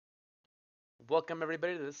Welcome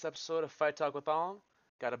everybody to this episode of Fight Talk with Alam.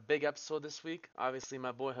 Got a big episode this week. Obviously,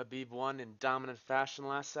 my boy Habib won in dominant fashion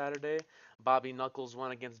last Saturday. Bobby Knuckles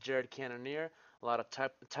won against Jared Cannonier. A lot of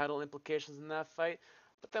title implications in that fight.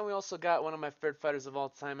 But then we also got one of my favorite fighters of all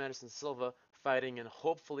time, Anderson Silva, fighting in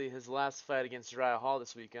hopefully his last fight against Uriah Hall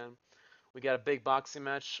this weekend. We got a big boxing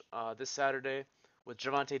match this Saturday with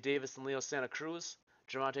Gervonta Davis and Leo Santa Cruz.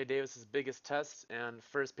 Gervonta Davis' biggest test and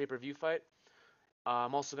first pay-per-view fight.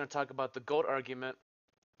 I'm also going to talk about the GOAT argument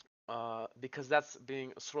because that's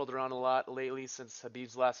being swirled around a lot lately since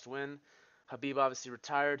Habib's last win. Habib obviously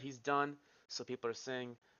retired, he's done. So people are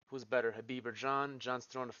saying who's better, Habib or John? John's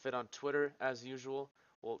throwing a fit on Twitter as usual.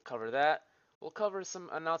 We'll cover that. We'll cover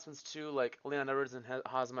some announcements too, like Leon Edwards and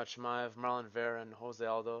Hazmat Chimaev, Marlon Vera, and Jose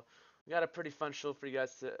Aldo. We got a pretty fun show for you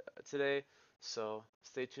guys today, so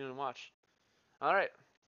stay tuned and watch. All right,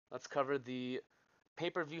 let's cover the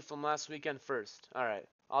pay-per-view from last weekend first. All right,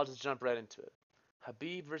 I'll just jump right into it.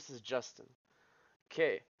 Habib versus Justin.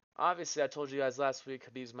 Okay, obviously I told you guys last week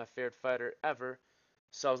Habib's my favorite fighter ever,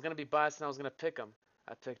 so I was gonna be biased and I was gonna pick him.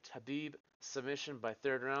 I picked Habib submission by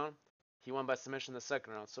third round. He won by submission in the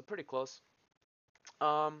second round, so pretty close.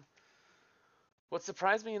 Um, what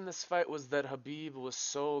surprised me in this fight was that Habib was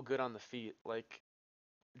so good on the feet. Like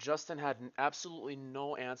Justin had absolutely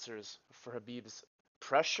no answers for Habib's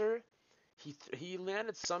pressure. He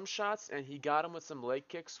landed some shots and he got him with some leg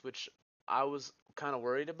kicks, which I was kind of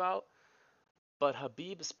worried about. But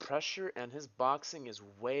Habib's pressure and his boxing is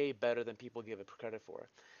way better than people give it credit for.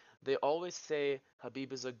 They always say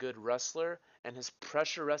Habib is a good wrestler and his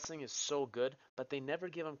pressure wrestling is so good, but they never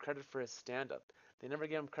give him credit for his stand-up. They never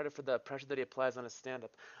give him credit for the pressure that he applies on his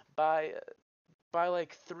stand-up. By by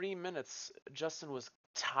like 3 minutes, Justin was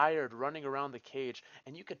tired running around the cage,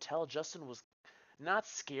 and you could tell Justin was not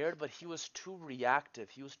scared, but he was too reactive.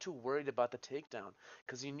 He was too worried about the takedown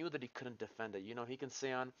because he knew that he couldn't defend it. You know, he can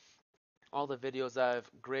say on all the videos I have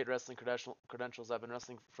great wrestling credentials. I've been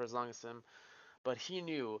wrestling for as long as him, but he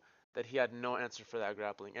knew that he had no answer for that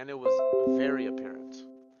grappling, and it was very apparent.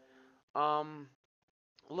 Um,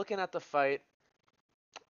 Looking at the fight,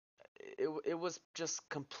 it was just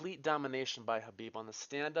complete domination by Habib on the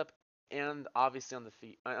stand up and obviously on the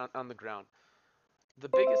feet on the ground. The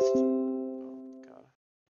biggest God.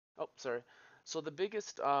 Oh, sorry. So the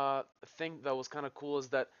biggest thing that was kind of cool is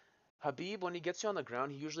that Habib, when he gets you on the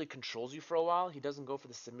ground, he usually controls you for a while. He doesn't go for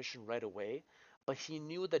the submission right away. But he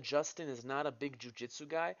knew that Justin is not a big jiu-jitsu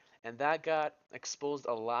guy, and that got exposed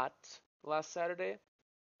a lot last Saturday.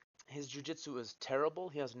 His jiu-jitsu is terrible.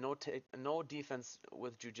 He has no defense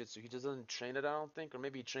with jiu-jitsu. He just doesn't train it, I don't think, or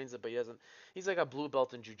maybe he trains it, but he doesn't. He's like a blue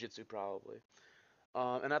belt in jiu-jitsu probably.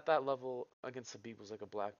 And at that level, against Habib was like a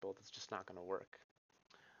black belt. It's just not gonna work.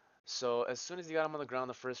 So as soon as he got him on the ground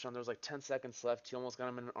the first round, there was like 10 seconds left. He almost got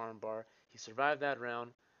him in an armbar. He survived that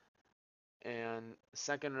round. And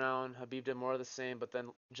second round, Habib did more of the same, but then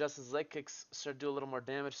Justin's leg kicks started to do a little more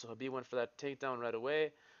damage, so Habib went for that takedown right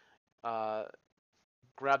away. Uh,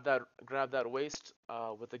 grabbed that waist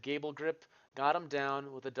with a gable grip, got him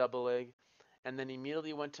down with a double leg, and then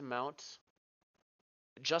immediately went to mount.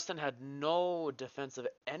 Justin had no defense of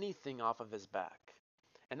anything off of his back.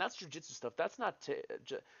 And that's jujitsu stuff. That's not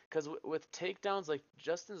because with takedowns, like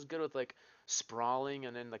Justin's good with like sprawling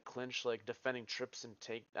and in the clinch, like defending trips and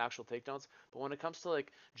take actual takedowns. But when it comes to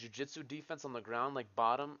like jujitsu defense on the ground, like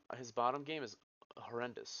his bottom game is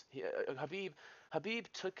horrendous. Habib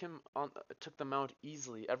took the mount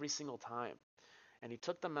easily every single time, and he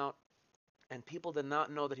took the mount, and people did not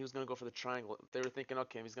know that he was going to go for the triangle. They were thinking,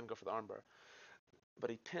 okay, he's going to go for the armbar, but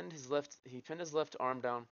he pinned his left arm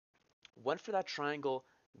down, went for that triangle,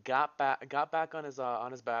 got back on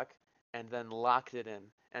his back, and then locked it in.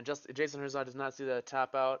 And just Jason Herzog does not see that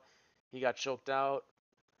tap out. He got choked out,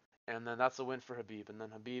 and then that's a win for Habib. And then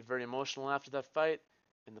Habib, very emotional after that fight,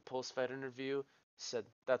 in the post-fight interview, said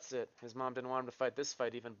that's it. His mom didn't want him to fight this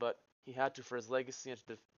fight even, but he had to for his legacy and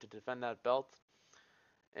to defend that belt.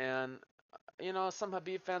 And some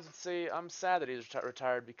Habib fans would say I'm sad that he's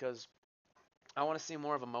retired because I want to see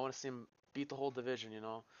more of him. I want to see him beat the whole division, you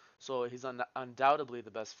know. So he's undoubtedly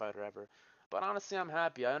the best fighter ever. But honestly, I'm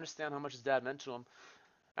happy. I understand how much his dad meant to him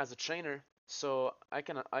as a trainer, so I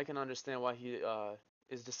can understand why he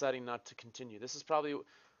is deciding not to continue. This is probably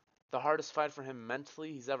the hardest fight for him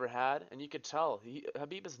mentally he's ever had, and you could tell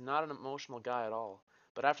Habib is not an emotional guy at all.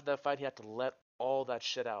 But after that fight, he had to let all that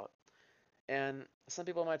shit out. And some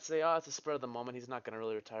people might say, oh, it's a spur of the moment. He's not going to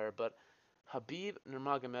really retire. But Habib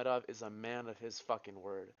Nurmagomedov is a man of his fucking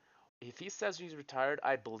word. If he says he's retired,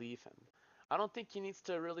 I believe him. I don't think he needs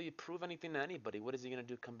to really prove anything to anybody. What is he going to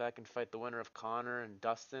do? Come back and fight the winner of Connor and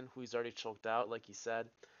Dustin, who he's already choked out, like he said?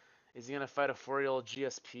 Is he gonna fight a 4-year-old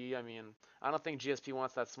GSP? I mean, I don't think GSP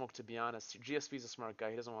wants that smoke, to be honest. GSP's a smart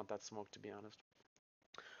guy. He doesn't want that smoke, to be honest.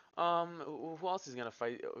 Who else is gonna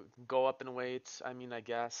fight? Go up in weight? I mean, I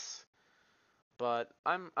guess. But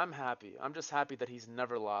I'm happy. I'm just happy that he's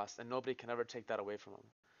never lost, and nobody can ever take that away from him.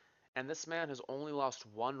 And this man has only lost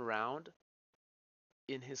one round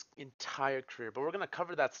in his entire career. But we're gonna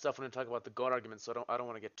cover that stuff when we talk about the GOAT argument, so I don't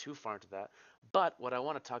want to get too far into that. But what I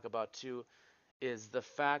want to talk about too is the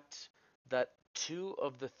fact that two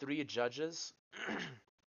of the three judges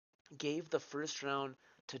gave the first round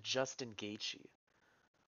to Justin Gaethje.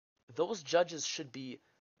 Those judges should be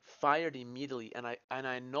fired immediately, and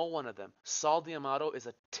I know one of them. Saul D'Amato is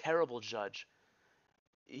a terrible judge.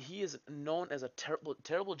 He is known as a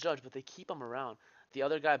terrible judge, but they keep him around. The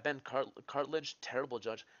other guy, Ben Cartlidge, terrible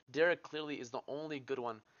judge. Derek clearly is the only good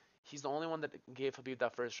one. He's the only one that gave Habib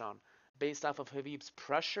that first round. Based off of Habib's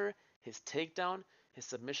pressure, his takedown, his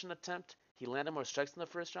submission attempt, he landed more strikes in the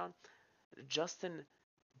first round. Justin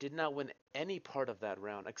did not win any part of that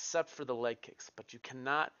round except for the leg kicks. But you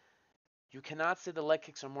cannot say the leg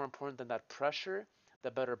kicks are more important than that pressure,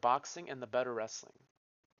 the better boxing, and the better wrestling.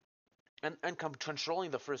 And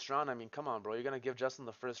controlling the first round. I mean, come on, bro. You're gonna give Justin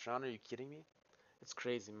the first round? Are you kidding me? It's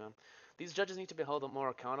crazy, man. These judges need to be held more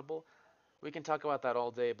accountable. We can talk about that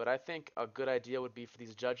all day, but I think a good idea would be for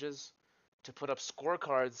these judges to put up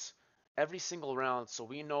scorecards every single round so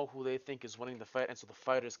we know who they think is winning the fight and so the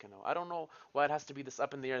fighters can know. I don't know why it has to be this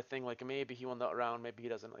up in the air thing, like maybe he won that round, maybe he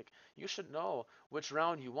doesn't. Like, you should know which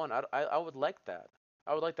round you won. I would like that.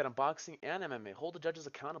 I would like that in boxing and MMA. Hold the judges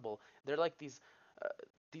accountable. They're like uh,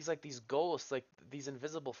 these ghosts, like these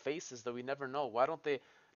invisible faces that we never know. Why don't they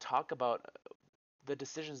talk about the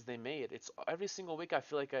decisions they made? It's every single week I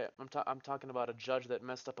feel like I'm talking about a judge that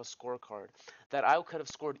messed up a scorecard that I could have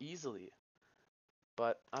scored easily,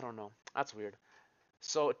 but I don't know. That's weird.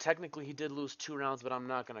 So technically he did lose 2 rounds, but I'm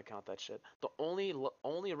not gonna count that shit. The only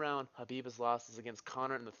round Habib has lost is against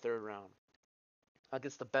Conor in the third round,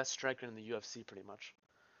 against the best striker in the UFC, pretty much.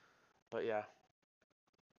 But yeah,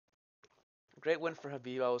 great win for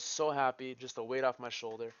Habib. I was so happy, just a weight off my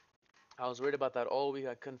shoulder. I was worried about that all week.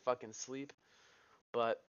 I couldn't fucking sleep,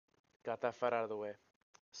 but got that fight out of the way.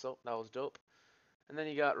 So that was dope. And then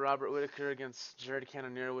you got Robert Whitaker against Jared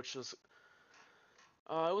Cannonier, which was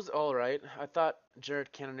it was all right. I thought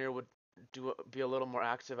Jared Cannonier would be a little more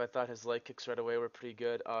active. I thought his leg kicks right away were pretty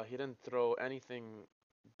good. He didn't throw anything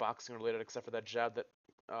boxing related except for that jab that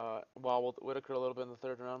wobbled Whitaker a little bit in the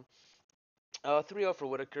third round. 3-0 for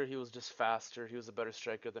Whitaker. He was just faster. He was a better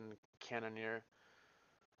striker than Cannonier,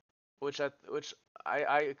 which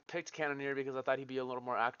I picked Cannonier because I thought he'd be a little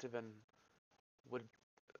more active and would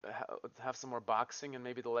have some more boxing, and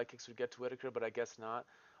maybe the leg kicks would get to Whitaker, but I guess not.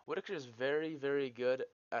 Whitaker is very, very good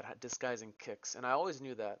at disguising kicks, and I always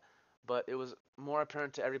knew that, but it was more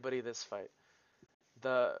apparent to everybody this fight.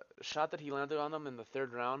 The shot that he landed on him in the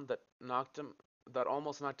third round that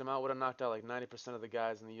almost knocked him out, would have knocked out like 90% of the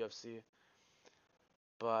guys in the UFC.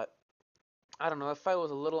 But I don't know, that fight was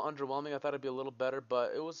a little underwhelming. I thought it'd be a little better,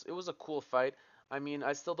 but it was a cool fight. I mean,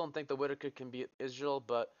 I still don't think the Whitaker can beat Israel,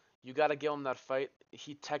 but you got to give him that fight.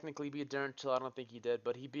 He technically beat Darren Till. I don't think he did,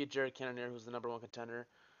 but he beat Jared Cannonier, who's the number one contender.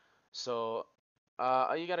 So,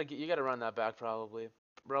 you gotta run that back probably.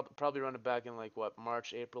 Probably run it back in like what,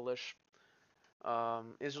 March, April-ish.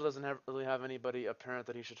 Israel doesn't really have anybody apparent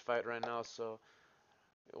that he should fight right now, so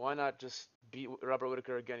why not just beat Robert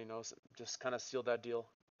Whitaker again? Just kind of seal that deal.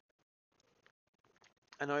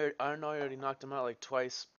 I know I already knocked him out like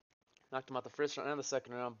twice. Knocked him out the first round and the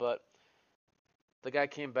second round, but the guy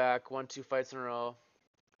came back, won 2 fights in a row.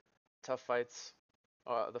 Tough fights.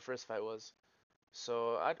 The first fight was.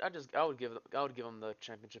 So I would give him the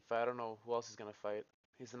championship fight. I don't know who else he's gonna fight.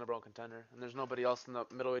 He's the number one contender, and there's nobody else in the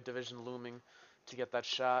middleweight division looming to get that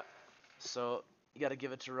shot. So you got to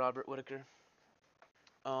give it to Robert Whitaker.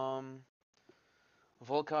 Um,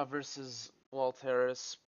 Volkov versus Walt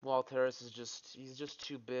Harris. Walt Harris he's just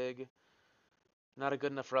too big. Not a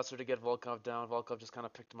good enough wrestler to get Volkov down. Volkov just kind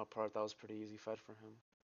of picked him apart. That was a pretty easy fight for him.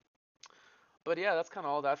 But yeah, that's kind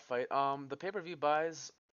of all that fight. The pay-per-view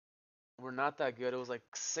buys were not that good. It was like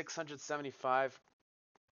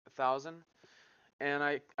 675,000, and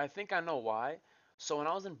I think I know why. So when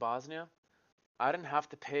I was in Bosnia, I didn't have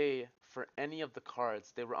to pay for any of the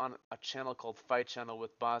cards. They were on a channel called Fight Channel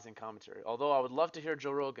with Bosnian commentary. Although I would love to hear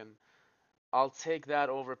Joe Rogan, I'll take that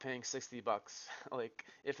over paying 60 bucks. Like,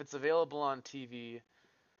 if it's available on TV,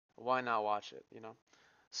 why not watch it?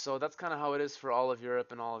 So that's kind of how it is for all of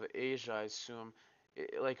Europe and all of Asia, I assume.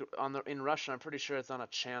 like on the in Russia, I'm pretty sure it's on a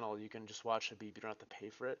channel. You can just watch Habib. You don't have to pay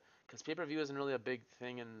for it because pay-per-view isn't really a big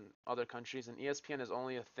thing in other countries, and ESPN is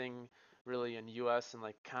only a thing really in U.S. and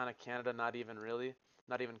like kind of Canada. Not even really,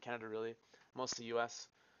 not even Canada really. Mostly U.S.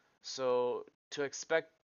 So to expect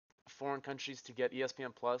foreign countries to get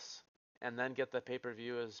ESPN Plus and then get the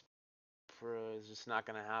pay-per-view is just not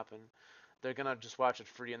gonna happen. They're gonna just watch it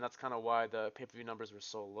free, and that's kind of why the pay-per-view numbers were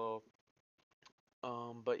so low.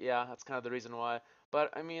 But yeah, that's kind of the reason why.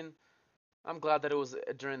 But I mean, I'm glad that it was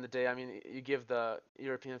during the day. I mean, you give the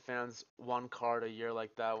European fans one card a year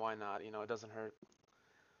like that, why not? It doesn't hurt.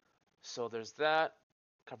 So there's that.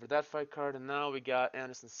 Covered that fight card, and now we got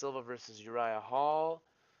Anderson Silva versus Uriah Hall.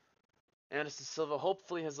 Anderson Silva,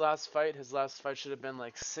 hopefully his last fight should have been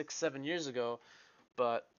like 6, 7 years ago,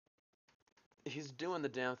 but he's doing the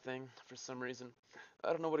damn thing for some reason.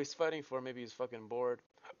 I don't know what he's fighting for. Maybe he's fucking bored,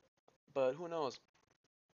 but who knows?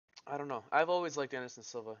 I don't know. I've always liked Anderson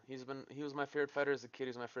Silva. He was my favorite fighter as a kid. He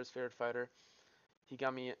was my first favorite fighter. He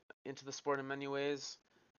got me into the sport in many ways,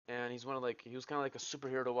 and he was kind of like a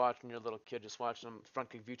superhero to watch when you're a little kid, just watching him front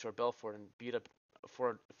kick Vitor Belfort and beat up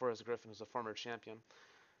Forrest Griffin, who's a former champion.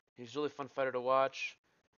 He's a really fun fighter to watch,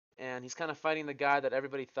 and he's kind of fighting the guy that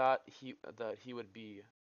everybody thought he would be,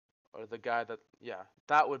 or the guy that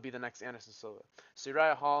that would be the next Anderson Silva. So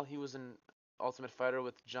Uriah Hall, he was in Ultimate Fighter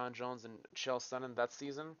with John Jones and Chael Sonnen that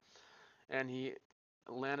season, and he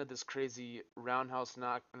landed this crazy roundhouse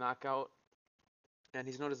knockout, and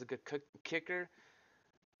he's known as a good kicker.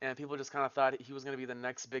 And people just kind of thought he was going to be the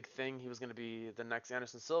next big thing. He was going to be the next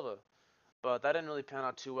Anderson Silva, but that didn't really pan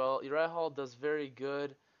out too well. Uriah Hall does very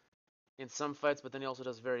good in some fights, but then he also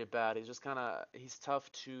does very bad. He's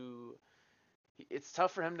tough to. It's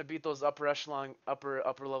tough for him to beat those upper echelon,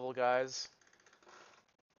 upper level guys,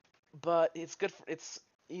 but it's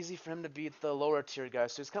easy for him to beat the lower tier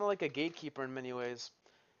guys. So he's kind of like a gatekeeper in many ways.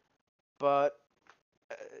 But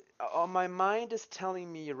my mind is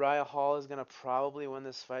telling me Uriah Hall is gonna probably win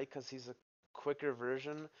this fight because he's a quicker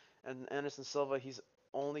version, and Anderson Silva he's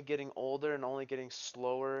only getting older and only getting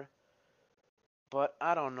slower. But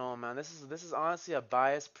I don't know, man. This is honestly a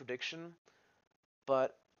biased prediction,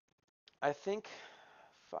 but I think,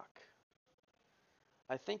 fuck,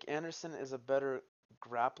 I think Anderson is a better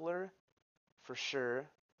grappler for sure.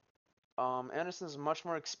 Anderson's much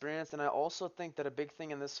more experienced, and I also think that a big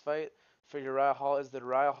thing in this fight for Uriah Hall is that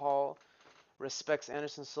Uriah Hall respects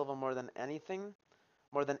Anderson Silva more than anything,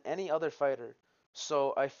 more than any other fighter.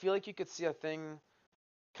 So I feel like you could see a thing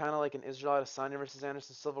kind of like an Israel Adesanya versus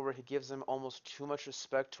Anderson Silva where he gives him almost too much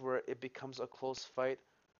respect to where it becomes a close fight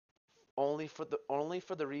only for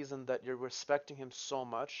the reason that you're respecting him so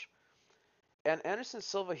much. And Anderson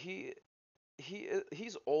Silva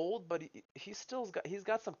he's old, but he's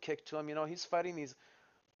got some kick to him. He's fighting these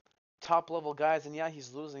top level guys, and yeah,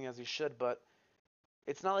 he's losing as he should, but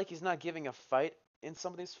it's not like he's not giving a fight in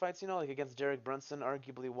some of these fights. Like against Derek Brunson,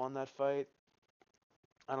 arguably won that fight.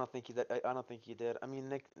 I don't think he did. I mean,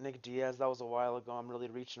 Nick Diaz, that was a while ago. I'm really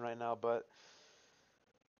reaching right now, but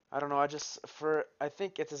I don't know. I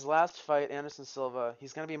think it's his last fight. Anderson Silva,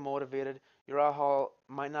 he's gonna be motivated. Uriah Hall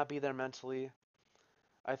might not be there mentally.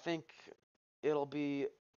 I think it'll be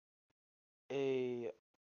a.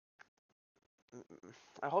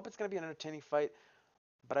 I hope it's gonna be an entertaining fight,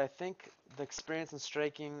 but I think the experience in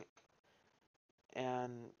striking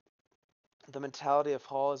and the mentality of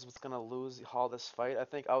Hall is what's gonna lose Hall this fight. I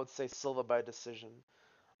think I would say Silva by decision.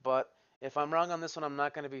 But if I'm wrong on this one, I'm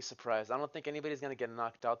not going to be surprised. I don't think anybody's going to get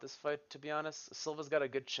knocked out this fight, to be honest. Silva's got a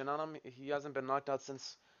good chin on him. He hasn't been knocked out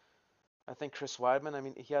since, I think, Chris Weidman. I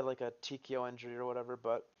mean, he had like a TKO injury or whatever,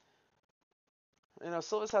 but,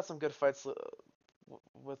 Silva's had some good fights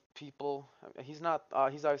with people. He's not,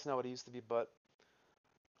 he's obviously not what he used to be, but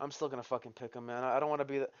I'm still going to fucking pick him, man. I don't want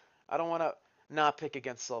to I don't want to not pick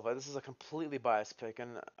against Silva. This is a completely biased pick,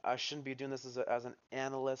 and I shouldn't be doing this as an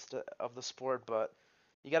analyst of the sport, but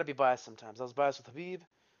you got to be biased sometimes. I was biased with Habib.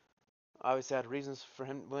 Obviously, I had reasons for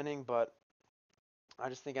him winning, but I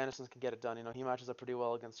just think Anderson can get it done. He matches up pretty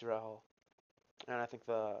well against Uriah Hall, and I think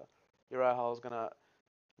the Uriah Hall is gonna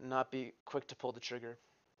not be quick to pull the trigger.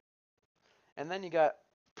 And then you got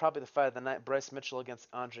probably the fight of the night: Bryce Mitchell against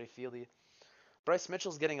Andre Fili. Bryce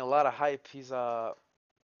Mitchell's getting a lot of hype. He's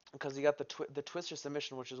because he got the Twister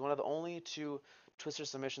submission, which is one of the only two Twister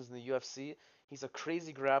submissions in the UFC. He's a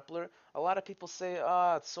crazy grappler. A lot of people say,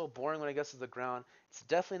 it's so boring when he gets to the ground. It's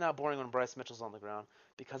definitely not boring when Bryce Mitchell's on the ground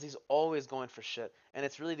because he's always going for shit. And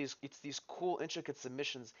it's these cool, intricate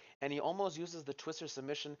submissions. And he almost uses the Twister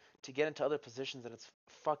submission to get into other positions, and it's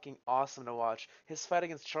fucking awesome to watch. His fight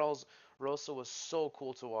against Charles Rosa was so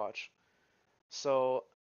cool to watch. So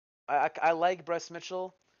I like Bryce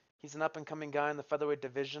Mitchell. He's an up and coming guy in the featherweight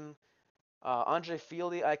division. Andre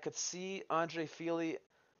Fili, I could see Andre Fili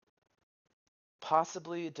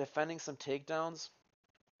possibly defending some takedowns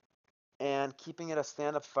and keeping it a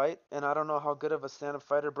stand-up fight. And I don't know how good of a stand-up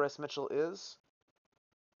fighter Bryce Mitchell is.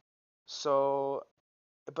 So,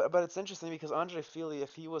 but it's interesting because Andre Fili,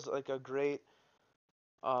 if he was like a great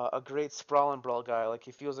sprawl and brawl guy, like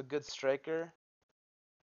if he was a good striker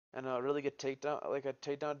and a really good takedown, like a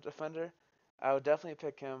takedown defender, I would definitely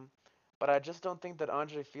pick him. But I just don't think that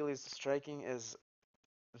Andre Fili's striking is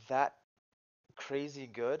that crazy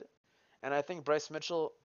good. And I think Bryce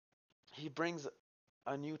Mitchell, he brings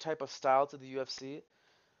a new type of style to the UFC.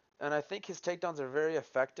 And I think his takedowns are very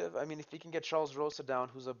effective. I mean, if he can get Charles Rosa down,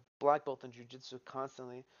 who's a black belt in jiu-jitsu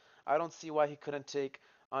constantly, I don't see why he couldn't take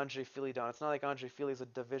Andre Fili down. It's not like Andre Fili is a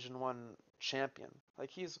Division One champion.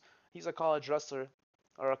 Like he's a college wrestler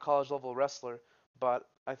or a college level wrestler, but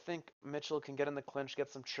I think Mitchell can get in the clinch,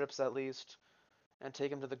 get some trips at least, and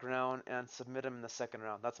take him to the ground and submit him in the second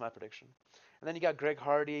round. That's my prediction. And then you got Greg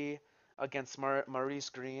Hardy against Maurice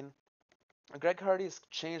Green. Greg Hardy's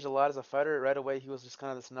changed a lot as a fighter. Right away, he was just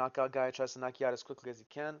kind of this knockout guy, tries to knock you out as quickly as he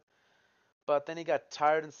can. But then he got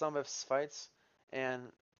tired in some of his fights,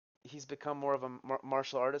 and he's become more of a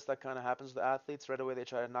martial artist. That kind of happens to athletes. Right away, they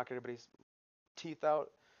try to knock everybody's teeth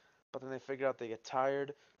out, but then they figure out they get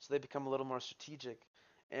tired, so they become a little more strategic.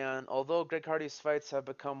 And although Greg Hardy's fights have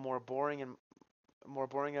become more boring and more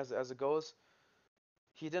boring as it goes,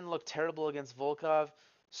 he didn't look terrible against Volkov,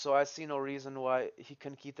 so I see no reason why he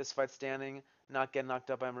couldn't keep this fight standing, not get knocked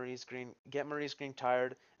out by Maurice Green, get Maurice Green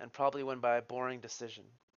tired, and probably win by a boring decision.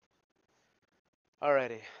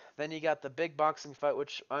 Alrighty, then you got the big boxing fight,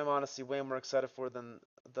 which I'm honestly way more excited for than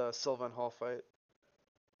the Silva and Hall fight.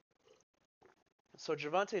 So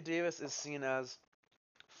Gervonta Davis is seen as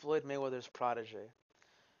Floyd Mayweather's protege.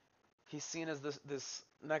 He's seen as this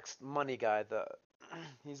next money guy.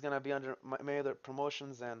 He's gonna be under Mayweather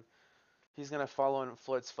Promotions and he's gonna follow in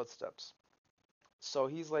Floyd's footsteps. So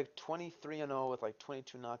he's like 23-0 with like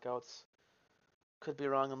 22 knockouts. Could be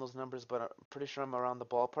wrong on those numbers, but I'm pretty sure I'm around the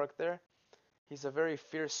ballpark there. He's a very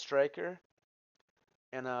fierce striker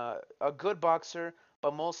and a good boxer,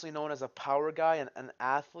 but mostly known as a power guy and an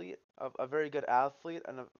athlete, a very good athlete,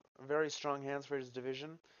 and a very strong hands for his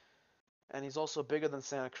division. And he's also bigger than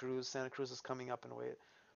Santa Cruz. Santa Cruz is coming up in weight.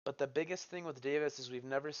 But the biggest thing with Davis is we've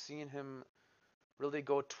never seen him really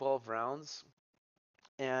go 12 rounds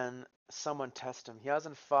and someone test him. He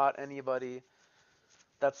hasn't fought anybody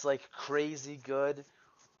that's like crazy good.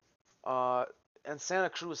 Uh, and Santa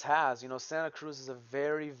Cruz has, Santa Cruz is a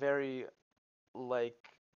very, very like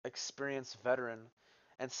experienced veteran,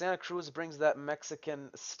 and Santa Cruz brings that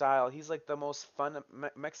Mexican style. He's like the most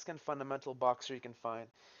Mexican fundamental boxer you can find.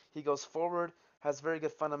 He goes forward, has very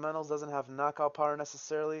good fundamentals, doesn't have knockout power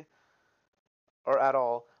necessarily or at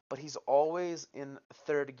all, but he's always in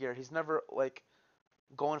third gear. He's never like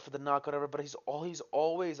going for the knockout ever, but he's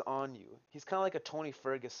always on you. He's kind of like a Tony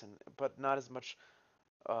Ferguson, but not as much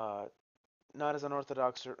uh, not as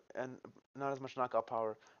unorthodox and not as much knockout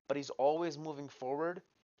power, but he's always moving forward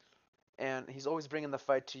and he's always bringing the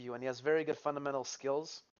fight to you. And he has very good fundamental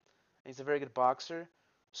skills. And he's a very good boxer.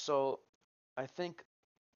 So I think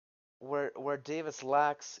where Davis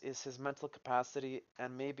lacks is his mental capacity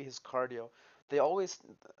and maybe his cardio. They always,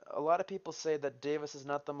 a lot of people say that Davis is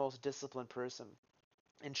not the most disciplined person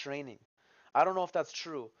in training. I don't know if that's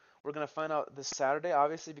true. We're gonna find out this Saturday,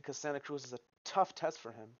 obviously, because Santa Cruz is a tough test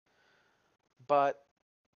for him. But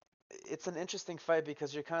it's an interesting fight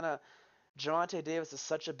because you're kind of Gervonta Davis is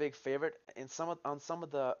such a big favorite. On some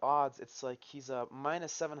of the odds, it's like he's a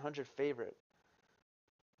minus 700 favorite.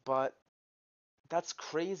 But that's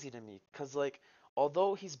crazy to me because like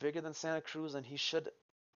although he's bigger than Santa Cruz and he should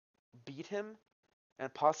beat him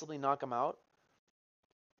and possibly knock him out,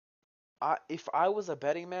 if I was a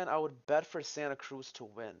betting man, I would bet for Santa Cruz to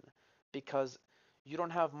win because you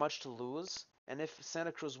don't have much to lose. And if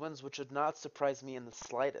Santa Cruz wins, which would not surprise me in the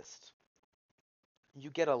slightest, you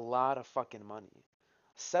get a lot of fucking money.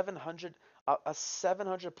 700 a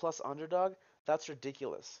 700 plus underdog, that's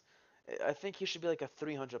ridiculous. I think he should be like a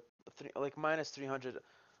 300 like minus 300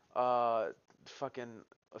 uh fucking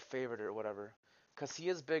favorite or whatever. Cuz he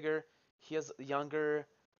is bigger, he is younger,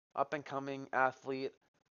 up and coming athlete.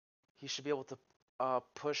 He should be able to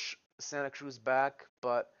push Santa Cruz back,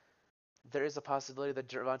 but there is a possibility that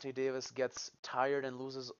Gervonta Davis gets tired and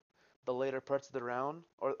loses the later parts of the round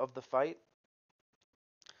or of the fight.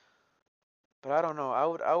 But I don't know.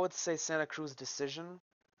 I would say Santa Cruz decision,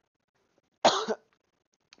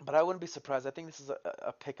 but I wouldn't be surprised. I think this is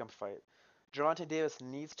a pick'em fight. Gervonta Davis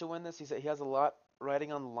needs to win this. He has a lot.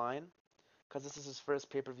 riding on the line because this is his first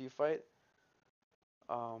pay-per-view fight.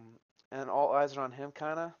 Um, and all eyes are on him,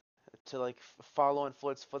 kind of, to like follow in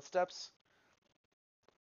Floyd's footsteps.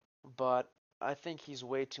 But I think he's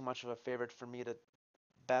way too much of a favorite for me to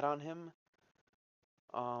bet on him.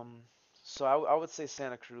 Um, so I would say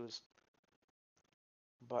Santa Cruz.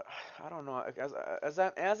 But I don't know.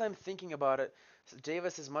 As I'm thinking about it,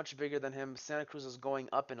 Davis is much bigger than him. Santa Cruz is going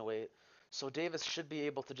up in weight, so Davis should be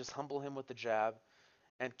able to just humble him with the jab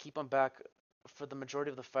and keep him back for the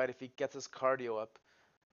majority of the fight if he gets his cardio up.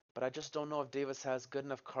 But I just don't know if Davis has good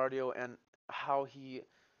enough cardio and how he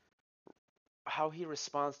how he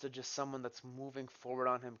responds to just someone that's moving forward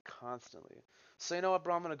on him constantly. So you know what,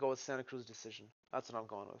 bro? I'm gonna go with Santa Cruz decision. That's what I'm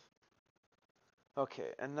going with. Okay,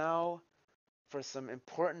 and now for some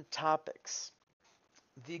important topics.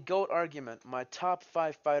 The GOAT argument, my top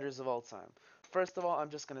 5 fighters of all time. First of all, I'm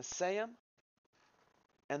just going to say them,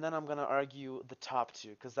 and then I'm going to argue the top 2,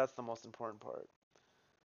 because that's the most important part.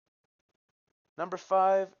 Number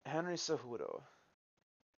 5, Henry Cejudo.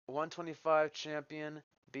 125 champion,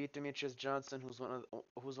 beat Demetrius Johnson,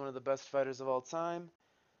 who's one of the best fighters of all time,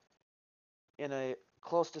 in a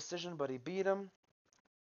close decision, but he beat him.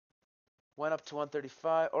 Went up to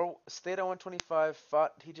 135, or stayed at 125,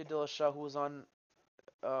 fought TJ Dillashaw, who was on,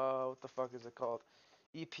 what the fuck is it called?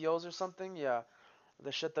 EPOs or something? Yeah.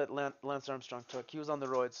 The shit that Lance Armstrong took. He was on the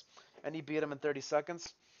roids, and he beat him in 30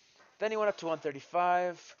 seconds. Then he went up to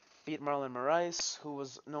 135, beat Marlon Moraes, who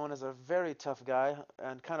was known as a very tough guy,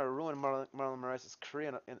 and kind of ruined Marlon Moraes'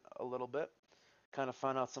 career in a little bit. Kind of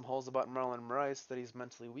found out some holes about Marlon Moraes, that he's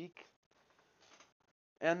mentally weak.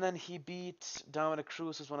 And then he beat Dominic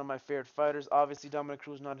Cruz, who's one of my favorite fighters. Obviously, Dominic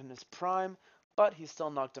Cruz not in his prime, but he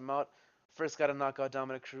still knocked him out. First guy to knock out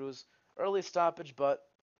Dominic Cruz. Early stoppage, but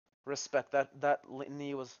respect. That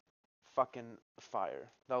knee was fucking fire.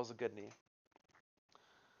 That was a good knee.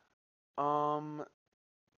 Um,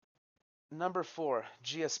 Number 4,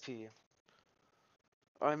 GSP.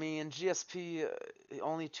 I mean, GSP,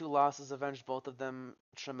 only 2 losses, avenged both of them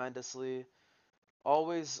tremendously.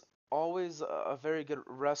 Always, always a very good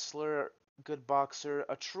wrestler, good boxer,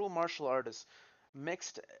 a true martial artist.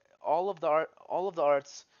 Mixed all of the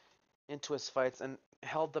arts into his fights and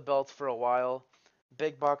held the belt for a while.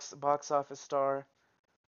 Big box office star.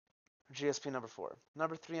 GSP number 4.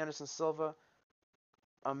 Number 3, Anderson Silva.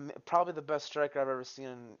 Probably the best striker I've ever seen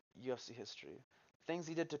in UFC history. Things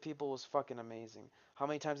he did to people was fucking amazing. How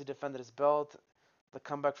many times he defended his belt, the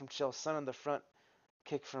comeback from Chael Sonnen, the front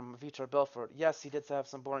kick from Vitor Belfort. Yes, he did have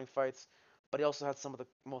some boring fights, but he also had some of the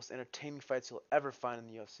most entertaining fights you'll ever find in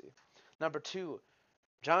the UFC. Number 2,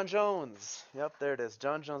 Jon Jones. Yep, there it is.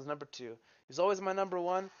 Jon Jones, number 2. He's always my number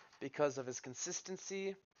 1 because of his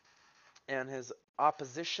consistency and his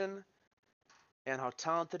opposition and how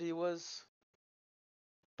talented he was.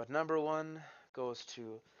 But number 1 goes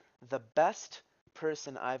to the best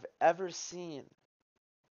person I've ever seen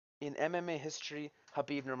in MMA history,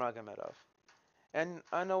 Khabib Nurmagomedov. And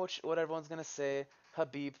I know what everyone's going to say.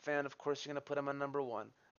 Khabib fan, of course you're going to put him on number 1.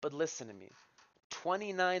 But listen to me.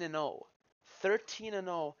 29-0.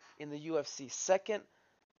 13-0 in the UFC. Second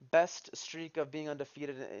best streak of being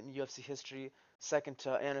undefeated in UFC history. Second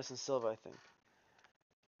to Anderson Silva, I think.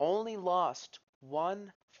 Only lost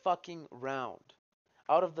 1 fucking round.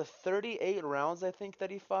 Out of the 38 rounds I think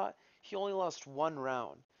that he fought, he only lost 1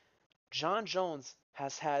 round. Jon Jones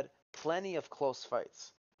has had plenty of close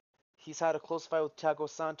fights. He's had a close fight with Thiago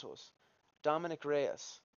Santos, Dominic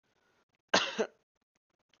Reyes,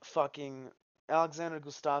 fucking Alexander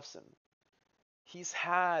Gustafsson. He's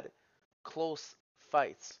had close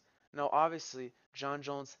fights. Now, obviously, Jon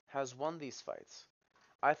Jones has won these fights.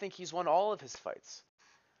 I think he's won all of his fights.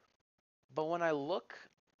 But when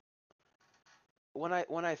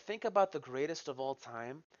I think about the greatest of all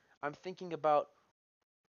time, I'm thinking about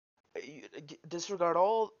disregard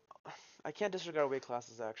all. I can't disregard weight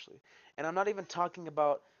classes actually, and I'm not even talking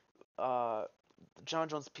about uh, Jon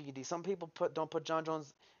Jones PED. Some people don't put Jon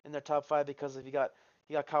Jones in their top 5 because he got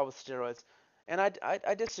caught with steroids, and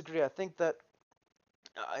I disagree. I think that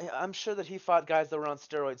I'm sure that he fought guys that were on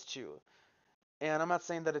steroids too, and I'm not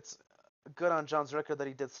saying that it's good on Jon's record that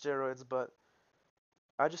he did steroids, but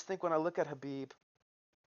I just think when I look at Khabib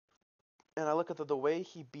and I look at the way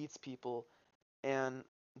he beats people and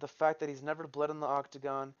the fact that he's never bled in the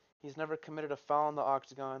octagon, he's never committed a foul in the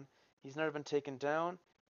octagon, he's never been taken down,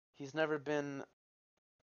 he's never been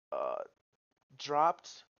uh,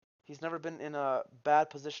 dropped, he's never been in a bad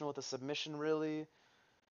position with a submission really.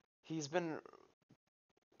 He's been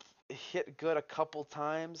hit good a couple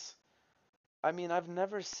times. I mean, I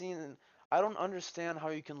don't understand how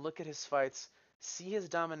you can look at his fights, see his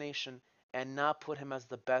domination, and not put him as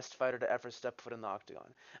the best fighter to ever step foot in the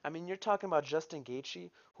octagon. I mean, you're talking about Justin Gaethje,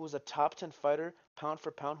 who's a top 10 fighter, pound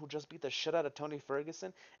for pound, who just beat the shit out of Tony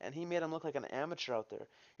Ferguson, and he made him look like an amateur out there.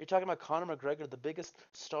 You're talking about Conor McGregor, the biggest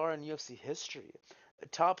star in UFC history,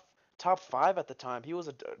 top top 5 at the time. He was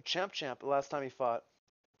a champ the last time he fought.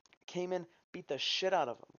 Came in, beat the shit out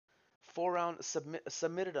of him. 4 round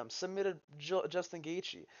submitted him. Submitted Justin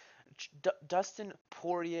Gaethje. Dustin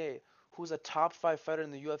Poirier, who's a top 5 fighter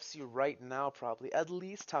in the UFC right now, probably at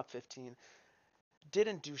least top 15,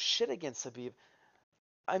 didn't do shit against Habib.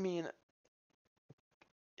 I mean,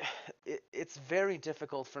 it's very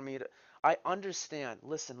difficult for me to. I understand.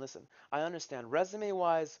 Listen. I understand. Resume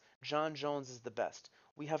wise, Jon Jones is the best.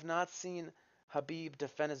 We have not seen Habib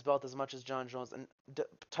defend his belt as much as Jon Jones, and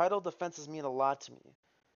title defenses mean a lot to me.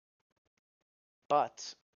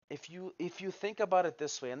 But if you think about it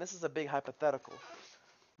this way, and this is a big hypothetical,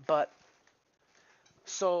 but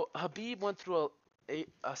so Habib went through a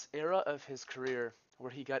era of his career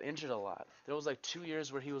where he got injured a lot. There was like 2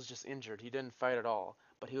 years where he was just injured. He didn't fight at all,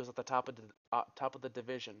 but he was at the top of the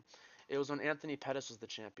division. It was when Anthony Pettis was the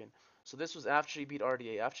champion. So this was after he beat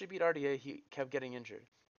RDA. After he beat RDA, he kept getting injured,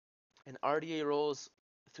 and RDA rose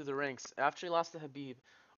through the ranks. After he lost to Habib,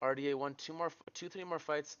 RDA won 3 more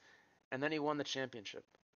fights, and then he won the championship.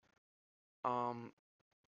 Um,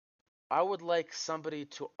 I would like somebody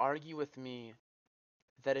to argue with me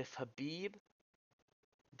that if Habib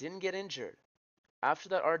didn't get injured after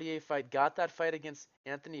that RDA fight, got that fight against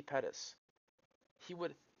Anthony Pettis, he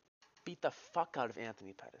would beat the fuck out of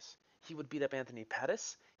Anthony Pettis. He would beat up Anthony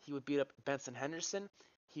Pettis. He would beat up Benson Henderson.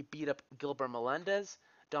 He beat up Gilbert Melendez,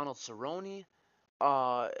 Donald Cerrone,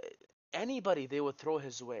 uh, anybody they would throw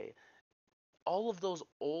his way. All of those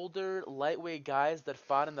older lightweight guys that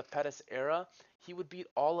fought in the Pettis era, he would beat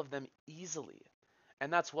all of them easily.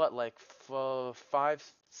 And that's what, like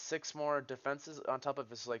 5, 6 more defenses on top of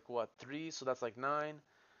his like what 3, so that's like 9.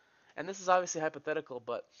 And this is obviously hypothetical,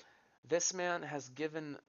 but this man has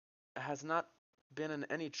not been in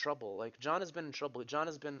any trouble. Like Jon has been in trouble.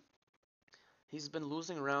 He's been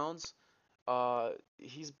losing rounds.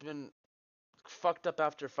 He's been fucked up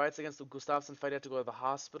after fights against the Gustafsson fight. He had to go to the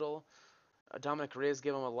hospital. Dominic Reyes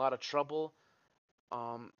gave him a lot of trouble.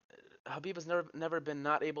 Um, Habib has never been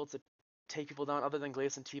not able to take people down other than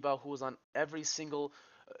Gleison Tibau, who was on every single.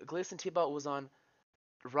 Gleison Tibau was on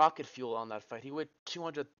rocket fuel on that fight. He weighed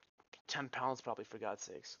 210 pounds probably, for God's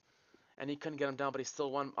sakes, and he couldn't get him down, but he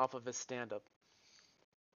still won off of his stand-up.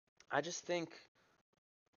 I just think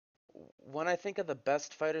when I think of the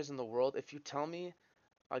best fighters in the world, if you tell me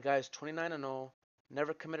a guy is 29 and 0,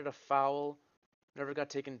 never committed a foul, never got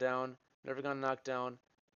taken down, never got knocked down,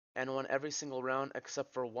 and won every single round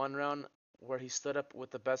except for one round where he stood up with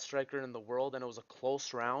the best striker in the world and it was a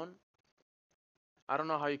close round, I don't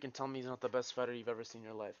know how you can tell me he's not the best fighter you've ever seen in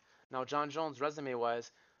your life. Now, Jon Jones, resume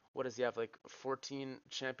wise, what does he have? Like 14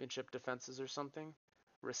 championship defenses or something?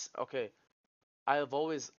 Okay, I have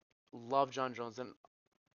always loved Jon Jones,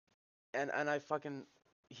 and I fucking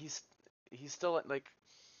he's he's still like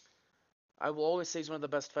I will always say he's one of the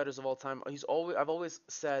best fighters of all time. I've always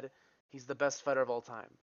said he's the best fighter of all time.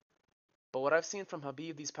 But what I've seen from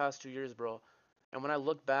Habib these past 2 years, bro, and when I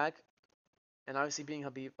look back, and obviously being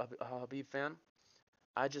a Habib fan,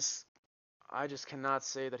 I just I just cannot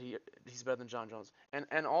say that he's better than Jon Jones.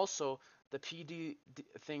 And also the PD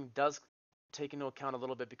thing does take into account a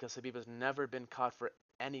little bit because Habib has never been caught for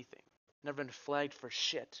anything, never been flagged for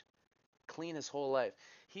shit, clean his whole life.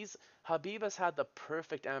 He's Habib has had the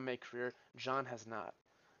perfect MMA career. Jon has not.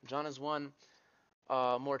 Jon has won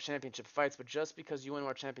more championship fights, but just because you win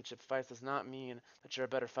more championship fights does not mean that you're a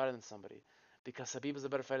better fighter than somebody. Because Habib is a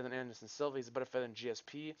better fighter than Anderson Silva, he's a better fighter than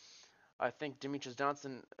GSP. I think Demetrius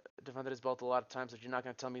Johnson defended his belt a lot of times, but you're not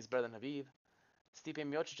going to tell me he's better than Habib. Stipe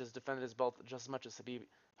Miocic has defended his belt just as much as Habib.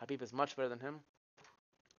 Habib is much better than him.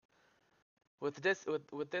 With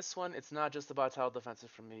this one, it's not just about title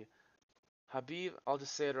defenses for me. Habib, I'll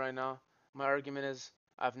just say it right now. My argument is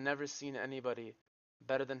I've never seen anybody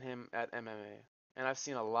better than him at MMA. And I've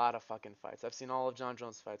seen a lot of fucking fights. I've seen all of Jon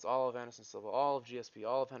Jones' fights, all of Anderson Silva, all of GSP,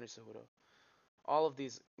 all of Henry Cejudo, all of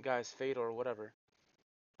these guys, Fate or whatever.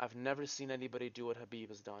 I've never seen anybody do what Habib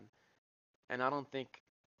has done. And I don't think.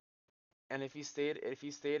 And if he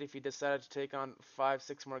decided to take on 5,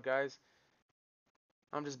 6 more guys,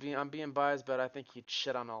 I'm being biased, but I think he'd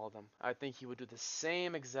shit on all of them. I think he would do the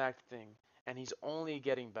same exact thing, and he's only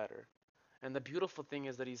getting better. And the beautiful thing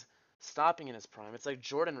is that he's stopping in his prime. It's like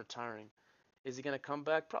Jordan retiring. Is he gonna come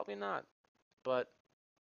back? Probably not. But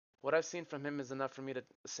what I've seen from him is enough for me to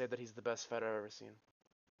say that he's the best fighter I've ever seen.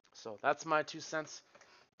 So that's my 2 cents.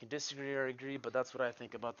 can disagree or agree, but that's what I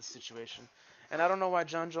think about the situation. And I don't know why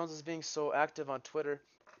John Jones is being so active on Twitter.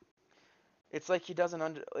 It's like he doesn't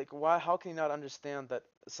like why how can he not understand that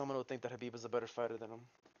someone would think that Habib is a better fighter than him?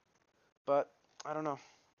 But I don't know.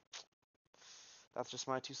 That's just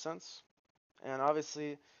my 2 cents. And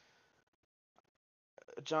obviously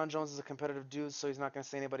John Jones is a competitive dude, so he's not going to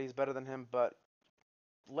say anybody's better than him, but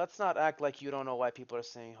let's not act like you don't know why people are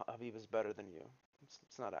saying Habib is better than you.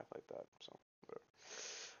 Let's not act like that. So, whatever.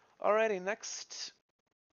 Alrighty, next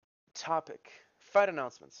topic. Fight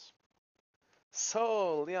announcements.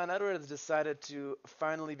 So, Leon Edwards decided to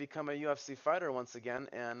finally become a UFC fighter once again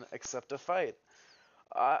and accept a fight.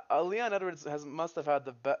 Leon Edwards must have had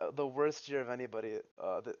the worst year of anybody,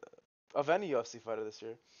 of any UFC fighter this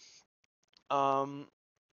year. Um,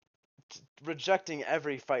 Rejecting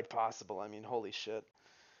every fight possible. I mean, holy shit.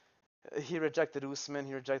 He rejected Usman,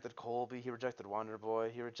 he rejected Colby, he rejected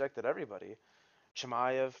Wonderboy, he rejected everybody.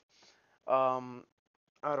 Chimaev. Um,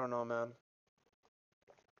 I don't know, man.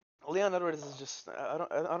 Leon Edwards is just I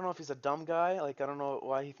don't know if he's a dumb guy. Like I don't know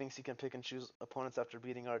why he thinks he can pick and choose opponents after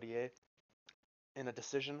beating RDA in a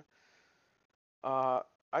decision. Uh,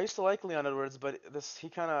 I used to like Leon Edwards, but this he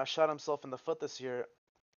kind of shot himself in the foot this year,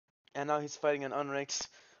 and now he's fighting an unranked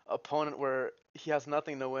opponent where he has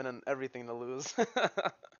nothing to win and everything to lose.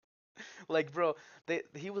 Like, bro,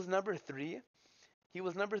 he was number three. He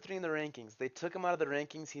was number three in the rankings. They took him out of the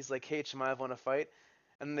rankings. He's like, "Hey, Chimaev, want to fight?"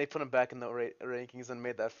 And then they put him back in the rankings and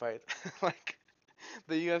made that fight. Like,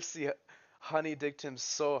 the UFC honey dicked him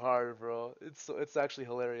so hard, bro. It's actually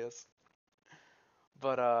hilarious.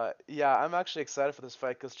 But yeah, I'm actually excited for this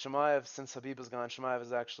fight because Chimaev, since Habib is gone, Chimaev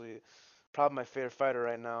is actually probably my favorite fighter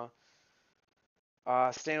right now.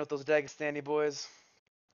 Staying with those Dagestani boys,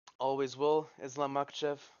 always will. Islam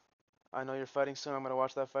Makhachev, I know you're fighting soon. I'm gonna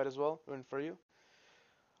watch that fight as well. Rooting for you.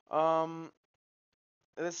 Um,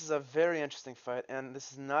 this is a very interesting fight, and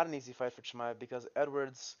this is not an easy fight for Chimaev because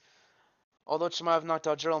Edwards, although Chimaev knocked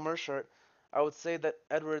out Gerald Meerschaert, I would say that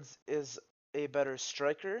Edwards is a better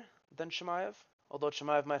striker than Chimaev, although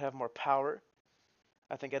Chimaev might have more power.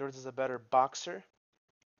 I think Edwards is a better boxer.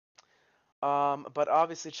 But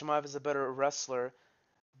obviously Chimaev is a better wrestler.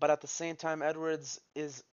 But at the same time, Edwards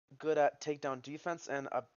is good at takedown defense and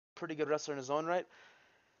a pretty good wrestler in his own right.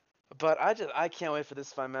 But I can't wait for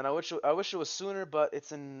this fight, man. I wish it was sooner, but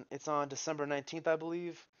it's on December 19th, I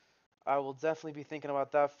believe. I will definitely be thinking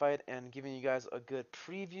about that fight and giving you guys a good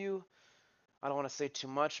preview. I don't want to say too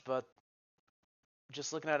much, but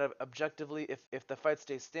just looking at it objectively, if the fight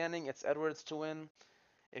stays standing, it's Edwards to win.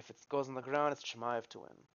 If it goes on the ground, it's Chimaev to win.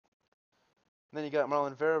 And then you got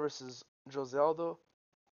Marlon Vera versus Jose Aldo.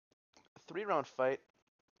 3-round fight.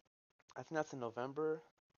 I think that's in November.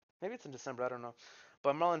 Maybe it's in December. I don't know.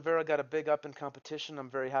 But Marlon Vera got a big up in competition. I'm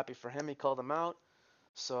very happy for him. He called him out.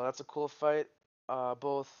 So that's a cool fight.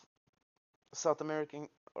 Both South American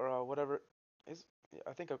or whatever is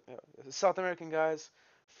I think South American guys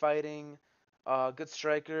fighting, good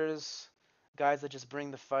strikers, guys that just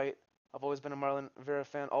bring the fight. I've always been a Marlon Vera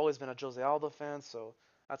fan, always been a Jose Aldo fan, so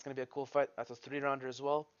that's gonna be a cool fight. That's a 3-rounder as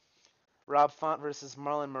well. Rob Font versus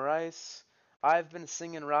Marlon Moraes. I've been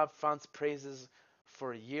singing Rob Font's praises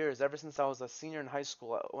for years, ever since I was a senior in high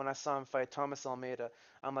school. When I saw him fight Thomas Almeida,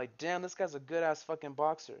 I'm like, damn, this guy's a good ass fucking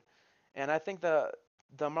boxer. And I think the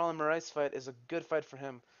Marlon Moraes fight is a good fight for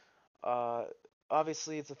him. Uh,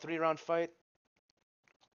 Obviously, it's a 3-round fight,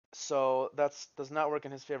 so that does not work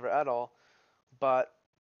in his favor at all. But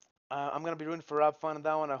I'm gonna be rooting for Rob Font in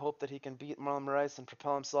that one. I hope that he can beat Marlon Moraes and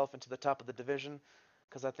propel himself into the top of the division,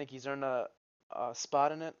 because I think he's earned a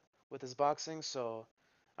spot in it with his boxing. So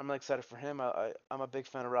I'm really excited for him. I'm a big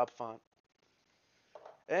fan of Rob Font.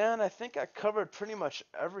 And I think I covered pretty much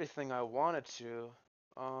everything I wanted to.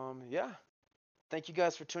 Yeah. Thank you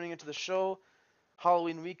guys for tuning into the show.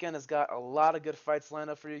 Halloween weekend has got a lot of good fights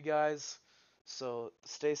lined up for you guys. So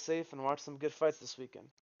stay safe and watch some good fights this weekend.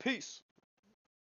 Peace.